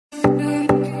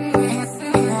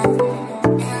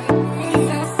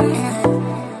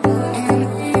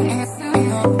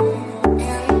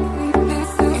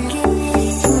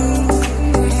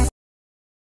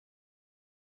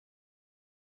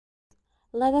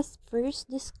let us first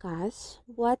discuss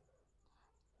what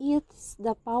is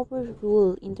the power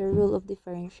rule in the rule of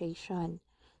differentiation.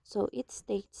 So it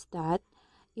states that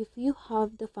if you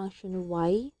have the function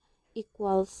y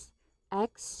equals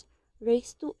x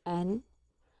raised to n,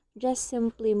 just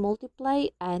simply multiply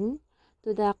n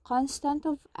to the constant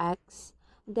of x,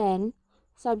 then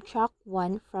subtract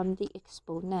 1 from the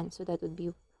exponent. So that would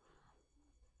be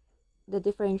the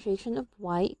differentiation of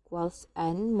y equals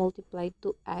n multiplied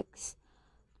to x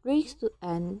raised to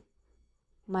n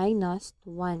minus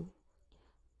 1.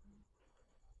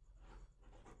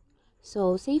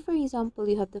 So say for example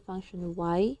you have the function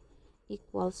y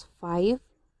equals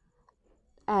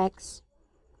 5x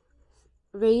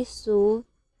raised to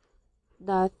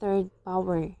the third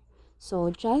power. So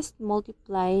just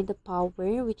multiply the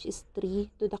power, which is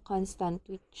 3, to the constant,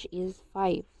 which is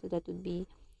 5. So that would be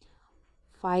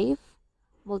 5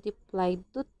 multiplied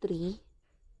to 3,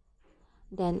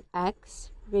 then x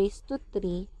raised to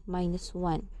 3 minus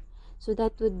 1. So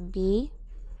that would be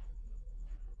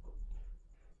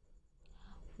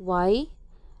y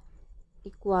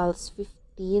equals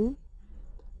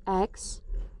 15x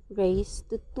raised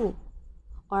to 2,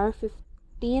 or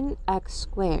 15x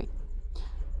squared.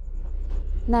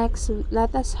 Next,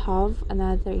 let us have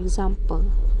another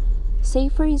example. Say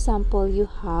for example you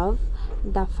have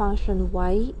the function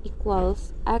y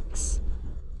equals x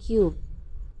cubed.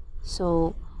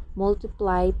 So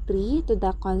multiply 3 to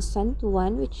the constant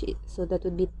 1, which is, so that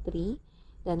would be 3,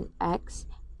 then x,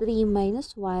 3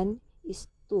 minus 1 is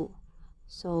 2.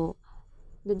 So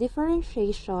the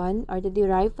differentiation or the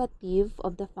derivative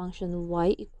of the function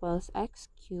y equals x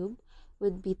cubed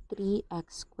would be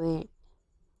 3x squared.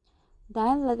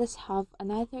 Then let us have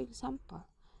another example.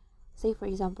 Say for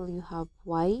example you have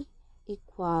y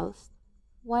equals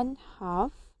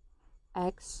 1/2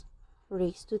 x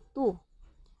raised to 2.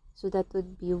 So that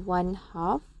would be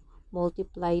 1/2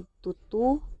 multiplied to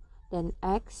 2, then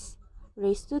x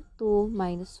raised to 2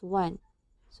 minus 1.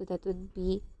 So that would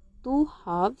be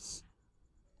 2/2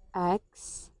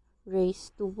 x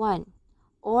raised to 1,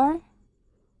 or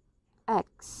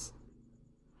x.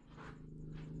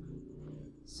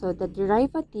 So the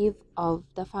derivative of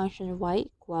the function y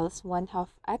equals 1/2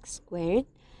 x squared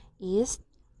is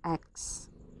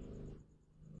x.